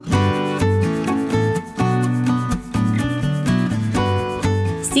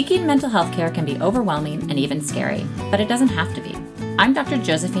Seeking mental health care can be overwhelming and even scary, but it doesn't have to be. I'm Dr.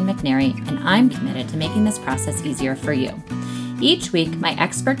 Josephine McNary, and I'm committed to making this process easier for you. Each week, my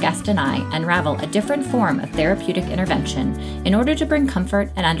expert guest and I unravel a different form of therapeutic intervention in order to bring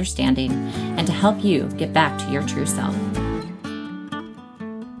comfort and understanding and to help you get back to your true self.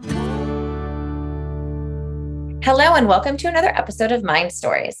 Hello, and welcome to another episode of Mind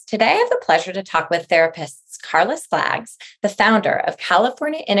Stories. Today, I have the pleasure to talk with therapists Karla Schlags, the founder of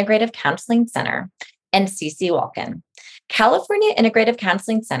California Integrative Counseling Center, and Cecilia Walken. California Integrative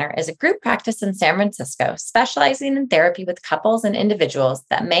Counseling Center is a group practice in San Francisco specializing in therapy with couples and individuals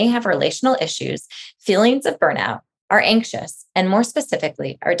that may have relational issues, feelings of burnout, are anxious, and more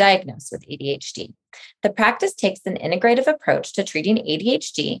specifically, are diagnosed with ADHD. The practice takes an integrative approach to treating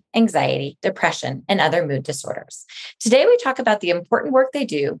ADHD, anxiety, depression, and other mood disorders. Today, we talk about the important work they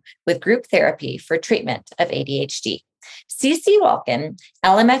do with group therapy for treatment of ADHD. Cecilia Walken,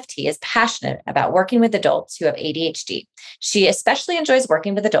 LMFT, is passionate about working with adults who have ADHD. She especially enjoys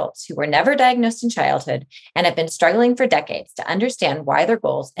working with adults who were never diagnosed in childhood and have been struggling for decades to understand why their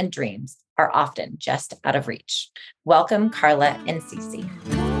goals and dreams are often just out of reach. Welcome, Karla and Ceci.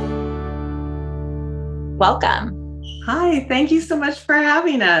 Welcome. Hi, thank you so much for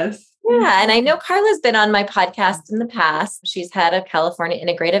having us. Yeah, and I know Karla's been on my podcast in the past. She's head of California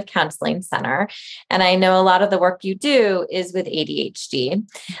Integrative Counseling Center, and I know a lot of the work you do is with ADHD.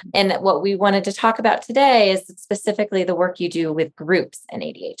 And what we wanted to talk about today is specifically the work you do with groups in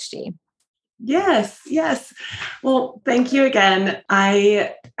ADHD. Yes. Well, thank you again.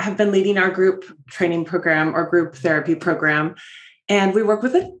 I have been leading our group training program or group therapy program, and we work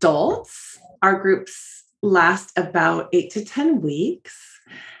with adults. Our groups last about 8 to 10 weeks.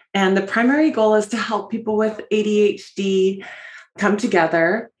 And the primary goal is to help people with ADHD come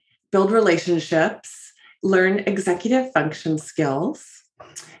together, build relationships, learn executive function skills,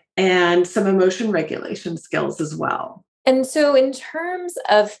 and some emotion regulation skills as well. And so in terms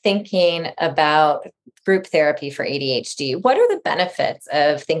of thinking about group therapy for ADHD, what are the benefits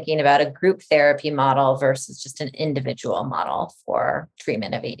of thinking about a group therapy model versus just an individual model for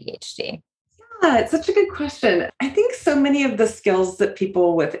treatment of ADHD? Yeah, it's such a good question. I think so many of the skills that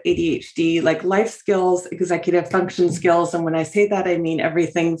people with ADHD, like life skills, executive function skills, and when I say that, I mean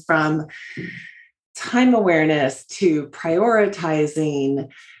everything from time awareness to prioritizing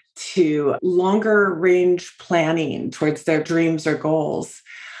to longer range planning towards their dreams or goals.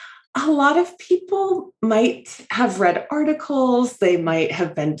 A lot of people might have read articles, they might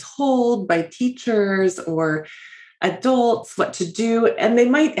have been told by teachers or adults what to do, and they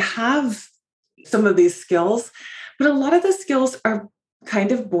might have some of these skills, but a lot of the skills are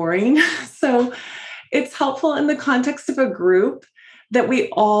kind of boring. So it's helpful in the context of a group that we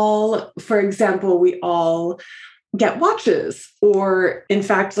all, for example, we all get watches, or in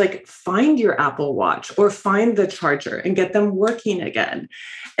fact, like find your Apple Watch or find the charger and get them working again.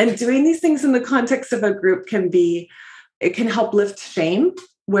 And doing these things in the context of a group it can help lift shame,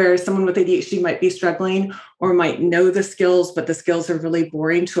 where someone with ADHD might be struggling or might know the skills, but the skills are really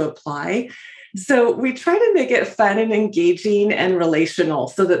boring to apply. So we try to make it fun and engaging and relational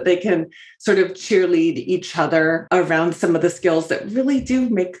so that they can sort of cheerlead each other around some of the skills that really do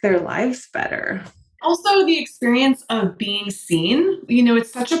make their lives better. Also, the experience of being seen.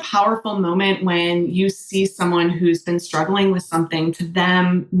 It's such a powerful moment when you see someone who's been struggling with something. To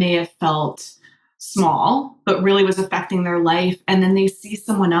them may have felt small, but really was affecting their life. And then they see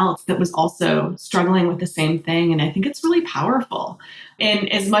someone else that was also struggling with the same thing. And I think it's really powerful. And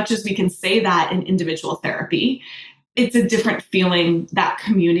as much as we can say that in individual therapy, it's a different feeling, that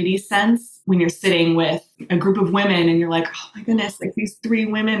community sense, when you're sitting with a group of women and you're like, oh my goodness, like these 3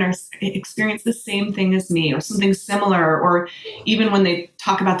 women are experience the same thing as me or something similar. Or even when they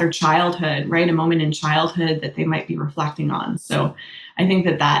talk about their childhood, right? A moment in childhood that they might be reflecting on. So I think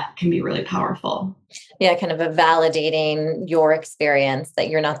that can be really powerful. Yeah, kind of a validating your experience that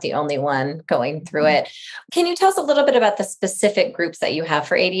you're not the only one going through it. Can you tell us a little bit about the specific groups that you have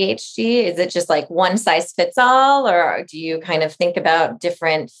for ADHD? Is it just like one size fits all, or do you kind of think about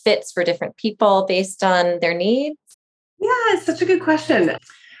different fits for different people based on their needs? Yeah, it's such a good question.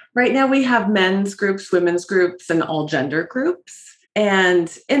 Right now we have men's groups, women's groups, and all gender groups.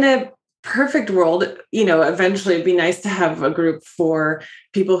 And in a perfect world, eventually it'd be nice to have a group for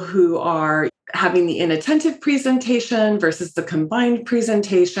people who are having the inattentive presentation versus the combined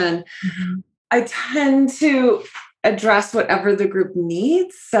presentation. Mm-hmm. I tend to address whatever the group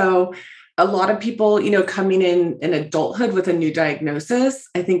needs. So a lot of people, coming in adulthood with a new diagnosis,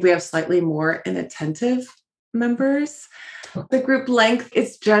 I think we have slightly more inattentive members. The group length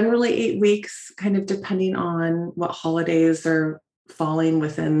is generally 8 weeks, kind of depending on what holidays are falling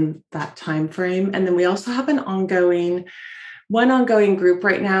within that time frame. And then we also have one ongoing group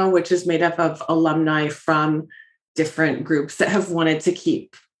right now, which is made up of alumni from different groups that have wanted to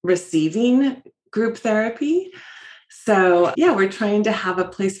keep receiving group therapy. So yeah, we're trying to have a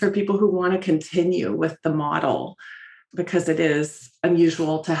place for people who want to continue with the model, because it is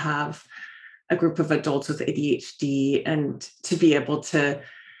unusual to have a group of adults with ADHD and to be able to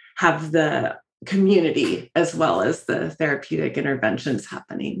have the community as well as the therapeutic interventions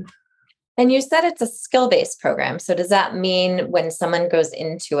happening. And you said it's a skill-based program. So does that mean when someone goes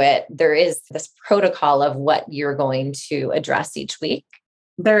into it, there is this protocol of what you're going to address each week?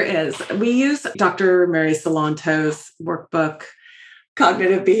 There is. We use Dr. Mary Salanto's workbook,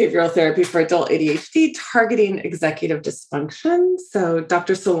 Cognitive Behavioral Therapy for Adult ADHD, Targeting Executive Dysfunction. So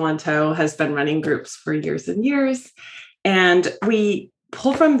Dr. Salanto has been running groups for years and years. And we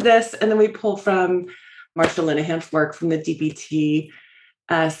pull from this, and then we pull from Marsha Linehan's work from the DBT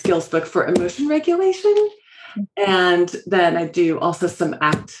skills book for emotion regulation. And then I do also some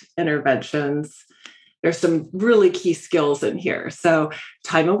ACT interventions. There's some really key skills in here. So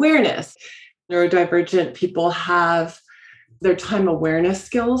time awareness. Neurodivergent people have their time awareness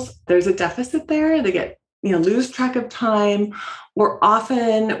skills. There's a deficit there. They get, lose track of time, or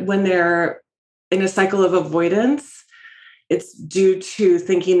often when they're in a cycle of avoidance, it's due to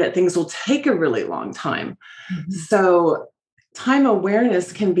thinking that things will take a really long time. Mm-hmm. So time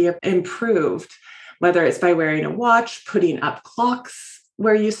awareness can be improved, whether it's by wearing a watch, putting up clocks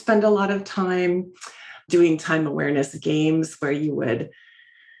where you spend a lot of time, doing time awareness games where you would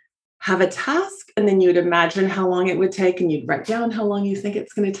have a task and then you would imagine how long it would take and you'd write down how long you think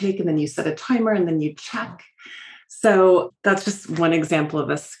it's going to take, and then you set a timer and then you check. So that's just one example of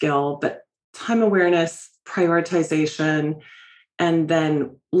a skill, but time awareness, prioritization, and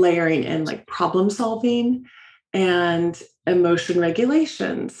then layering in like problem solving and emotion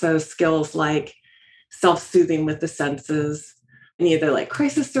regulation. So skills like self-soothing with the senses, and either like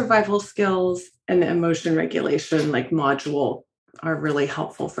crisis survival skills and emotion regulation, like module, are really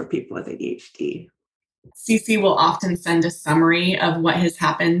helpful for people with ADHD. Cece will often send a summary of what has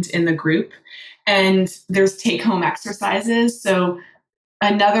happened in the group, and there's take-home exercises. So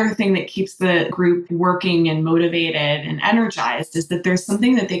another thing that keeps the group working and motivated and energized is that there's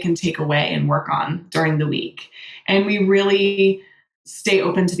something that they can take away and work on during the week. And we really stay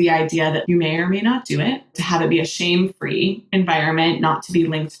open to the idea that you may or may not do it, to have it be a shame-free environment, not to be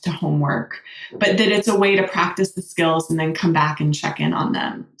linked to homework, but that it's a way to practice the skills and then come back and check in on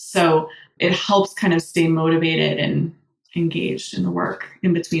them. So it helps kind of stay motivated and engaged in the work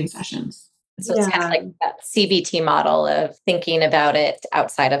in between sessions. So it's kind of like that CBT model of thinking about it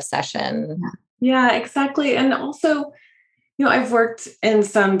outside of session. Yeah, exactly. And also, I've worked in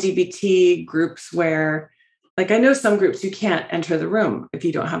some DBT groups where, like, I know some groups you can't enter the room if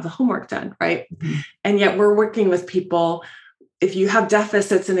you don't have the homework done, right? Mm-hmm. And yet we're working with people. If you have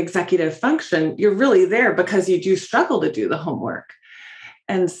deficits in executive function, you're really there because you do struggle to do the homework.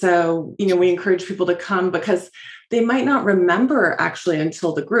 And so, we encourage people to come because they might not remember actually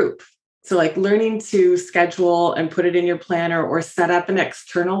until the group. So like learning to schedule and put it in your planner or set up an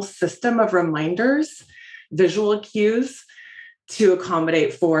external system of reminders, visual cues to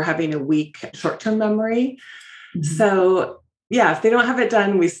accommodate for having a weak short-term memory. Mm-hmm. So yeah, if they don't have it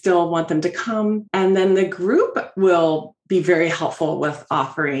done, we still want them to come. And then the group will be very helpful with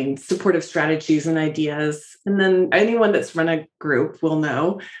offering supportive strategies and ideas. And then anyone that's run a group will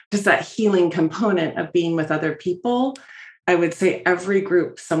know just that healing component of being with other people. I would say every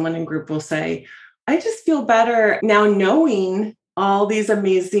group, someone in group will say, I just feel better now knowing all these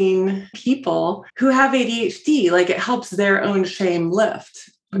amazing people who have ADHD. Like, it helps their own shame lift,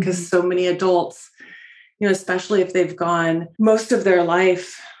 because so many adults, especially if they've gone most of their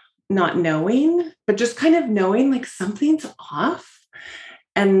life not knowing, but just kind of knowing like something's off.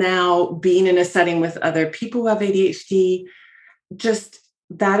 And now being in a setting with other people who have ADHD, just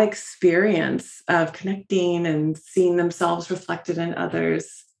that experience of connecting and seeing themselves reflected in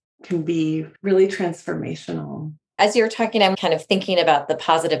others can be really transformational. As you're talking, I'm kind of thinking about the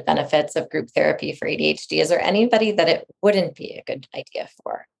positive benefits of group therapy for ADHD. Is there anybody that it wouldn't be a good idea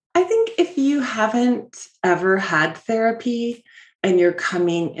for? I think if you haven't ever had therapy and you're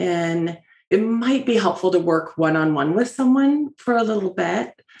coming in, it might be helpful to work one-on-one with someone for a little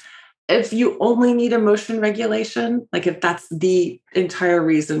bit. If you only need emotion regulation, like if that's the entire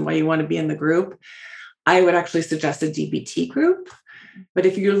reason why you want to be in the group, I would actually suggest a DBT group. But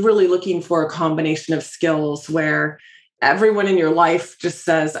if you're really looking for a combination of skills where everyone in your life just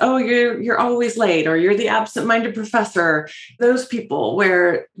says, oh, you're always late, or you're the absent-minded professor, those people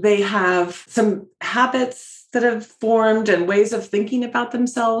where they have some habits that have formed and ways of thinking about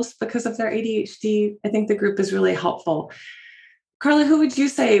themselves because of their ADHD, I think the group is really helpful. Karla, who would you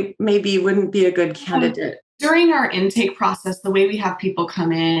say maybe wouldn't be a good candidate? During our intake process, the way we have people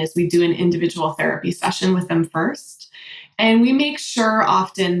come in is we do an individual therapy session with them first. And we make sure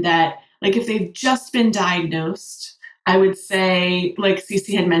often that, like, if they've just been diagnosed, I would say, like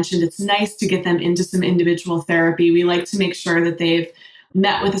Cece had mentioned, it's nice to get them into some individual therapy. We like to make sure that they've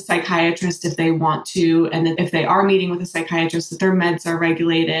met with a psychiatrist if they want to, and that if they are meeting with a psychiatrist, that their meds are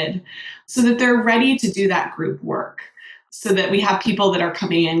regulated so that they're ready to do that group work, so that we have people that are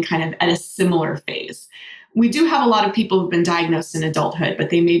coming in kind of at a similar phase. We do have a lot of people who've been diagnosed in adulthood, but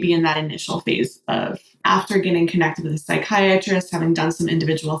they may be in that initial phase of after getting connected with a psychiatrist, having done some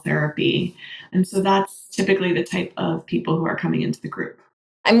individual therapy. And so that's typically the type of people who are coming into the group.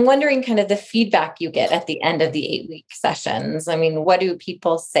 I'm wondering kind of the feedback you get at the end of the 8-week sessions. I mean, what do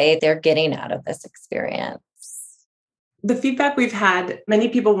people say they're getting out of this experience? The feedback we've had, many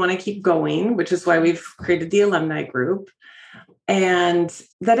people want to keep going, which is why we've created the alumni group. And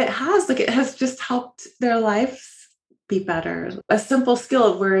that it has just helped their lives be better. A simple skill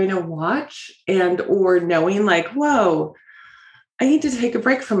of wearing a watch or knowing like, whoa, I need to take a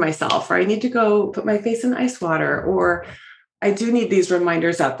break from myself, or I need to go put my face in ice water, or I do need these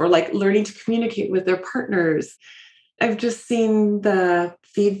reminders up, or like learning to communicate with their partners. I've just seen the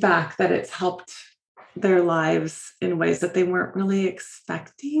feedback that it's helped their lives in ways that they weren't really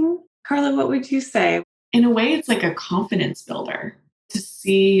expecting. Karla, what would you say? In a way, it's like a confidence builder to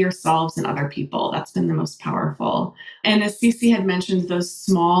see yourselves and other people. That's been the most powerful. And as Cece had mentioned, those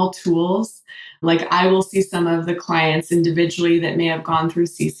small tools, like I will see some of the clients individually that may have gone through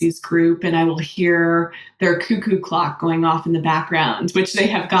Cece's group, and I will hear their cuckoo clock going off in the background, which they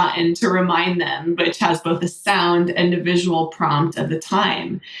have gotten to remind them, which has both a sound and a visual prompt of the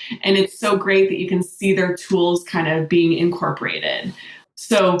time. And it's so great that you can see their tools kind of being incorporated.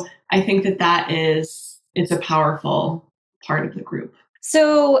 So I think it's a powerful part of the group.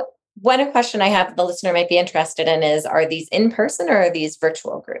 So one question I have the listener might be interested in is, are these in person or are these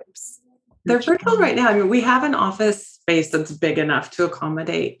virtual groups? They're virtual right now. I mean, we have an office space that's big enough to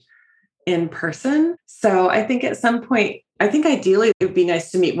accommodate in person. So I think at some point, ideally it would be nice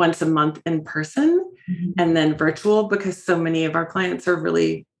to meet once a month in person and then virtual, because so many of our clients are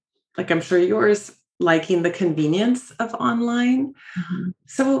really, like I'm sure yours, liking the convenience of online.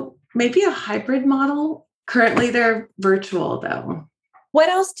 So maybe a hybrid model. Currently, they're virtual, though. What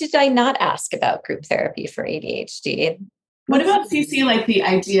else did I not ask about group therapy for ADHD? What about Cece, like the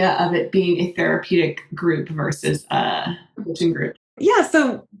idea of it being a therapeutic group versus a coaching group? Yeah,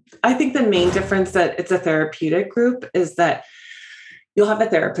 so I think the main difference that it's a therapeutic group is that you'll have a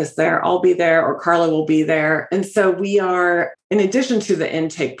therapist there, I'll be there, or Karla will be there. And so we are, in addition to the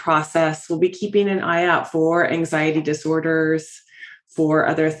intake process, we'll be keeping an eye out for anxiety disorders, for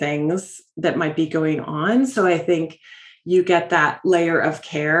other things that might be going on. So I think you get that layer of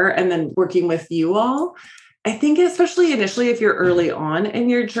care, and then working with you all. I think especially initially, if you're early on in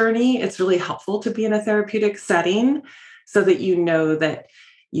your journey, it's really helpful to be in a therapeutic setting so that you know that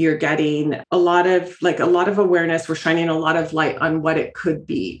you're getting a lot of awareness. We're shining a lot of light on what it could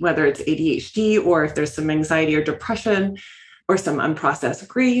be, whether it's ADHD or if there's some anxiety or depression or some unprocessed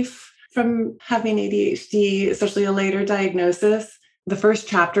grief from having ADHD, especially a later diagnosis. The first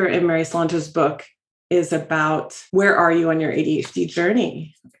chapter in Mary Salanto's book is about where are you on your ADHD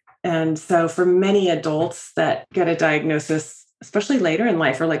journey? And so for many adults that get a diagnosis, especially later in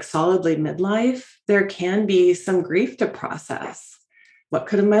life or like solidly midlife, there can be some grief to process. What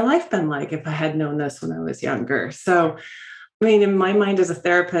could have my life been like if I had known this when I was younger? So, I mean, in my mind as a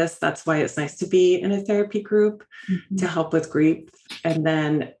therapist, that's why it's nice to be in a therapy group to help with grief and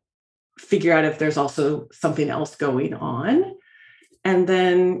then figure out if there's also something else going on. And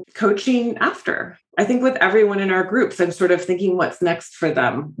then coaching after. I think with everyone in our groups, I'm sort of thinking what's next for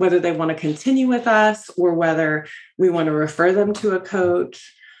them, whether they want to continue with us or whether we want to refer them to a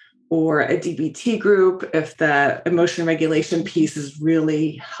coach or a DBT group. If the emotion regulation piece is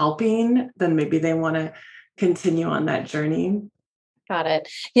really helping, then maybe they want to continue on that journey. Got it.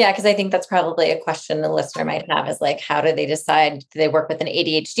 Yeah, because I think that's probably a question the listener might have is like, how do they decide? Do they work with an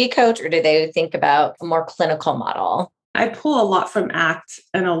ADHD coach or do they think about a more clinical model? I pull a lot from ACT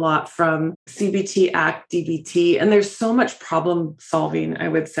and a lot from CBT, ACT, DBT, and there's so much problem solving, I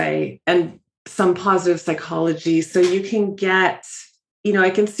would say, and some positive psychology. So you can get, I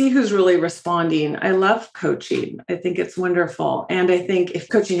can see who's really responding. I love coaching. I think it's wonderful. And I think if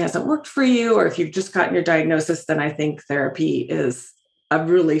coaching hasn't worked for you, or if you've just gotten your diagnosis, then I think therapy is a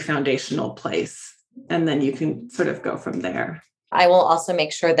really foundational place. And then you can sort of go from there. I will also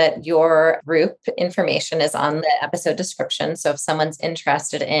make sure that your group information is on the episode description. So if someone's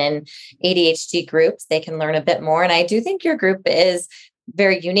interested in ADHD groups, they can learn a bit more. And I do think your group is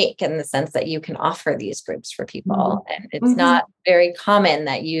very unique in the sense that you can offer these groups for people. And it's not very common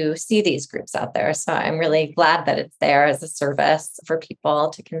that you see these groups out there. So I'm really glad that it's there as a service for people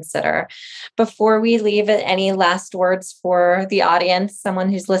to consider. Before we leave, any last words for the audience, someone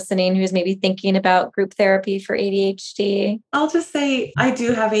who's listening, who's maybe thinking about group therapy for ADHD? I'll just say I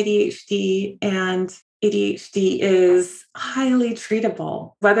do have ADHD, and ADHD is highly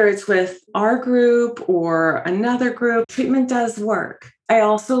treatable, whether it's with our group or another group. Treatment does work. I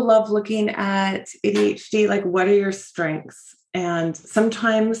also love looking at ADHD, like what are your strengths? And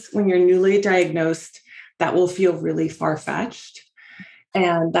sometimes when you're newly diagnosed, that will feel really far-fetched,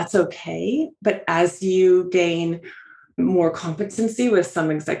 and that's okay. But as you gain more competency with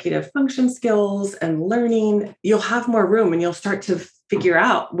some executive function skills and learning, you'll have more room and you'll start to figure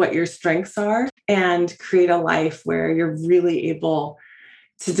out what your strengths are and create a life where you're really able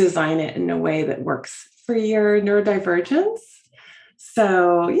to design it in a way that works for your neurodivergence.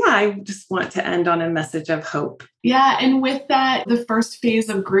 So yeah, I just want to end on a message of hope. Yeah. And with that, the first phase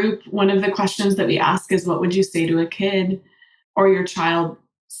of group, one of the questions that we ask is, what would you say to a kid or your child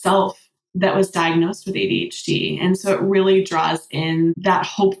self that was diagnosed with ADHD? And so it really draws in that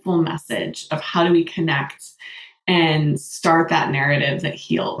hopeful message of how do we connect and start that narrative that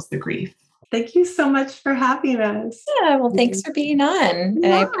heals the grief. Thank you so much for having us. Yeah, well, thanks for being on. And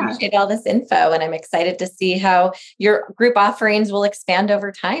I appreciate all this info. And I'm excited to see how your group offerings will expand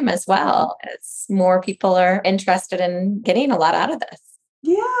over time as well, as more people are interested in getting a lot out of this.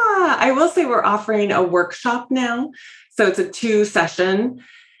 Yeah, I will say we're offering a workshop now. So it's a 2-session,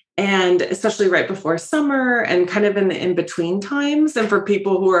 and especially right before summer and kind of in the in-between times. And for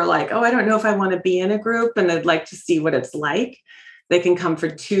people who are like, oh, I don't know if I want to be in a group and they'd like to see what it's like, they can come for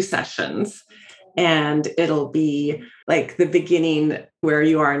 2 sessions, and it'll be like the beginning where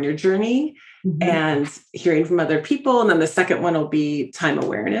you are in your journey and hearing from other people. And then the second one will be time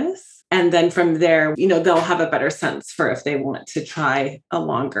awareness. And then from there, they'll have a better sense for if they want to try a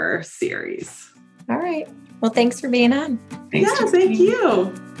longer series. All right. Well, thanks for being on. Thanks, thank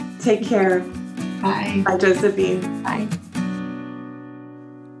you. Take care. Bye. Bye, Josephine. Bye.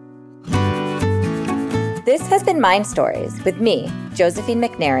 This has been Mind Stories with me, Josephine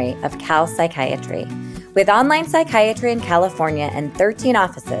McNary of Cal Psychiatry. With online psychiatry in California and 13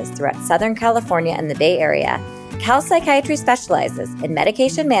 offices throughout Southern California and the Bay Area, Cal Psychiatry specializes in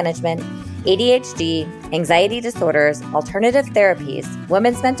medication management, ADHD, anxiety disorders, alternative therapies,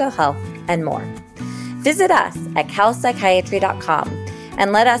 women's mental health, and more. Visit us at calpsychiatry.com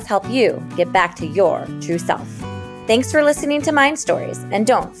and let us help you get back to your true self. Thanks for listening to Mind Stories, and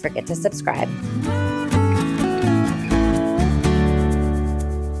don't forget to subscribe.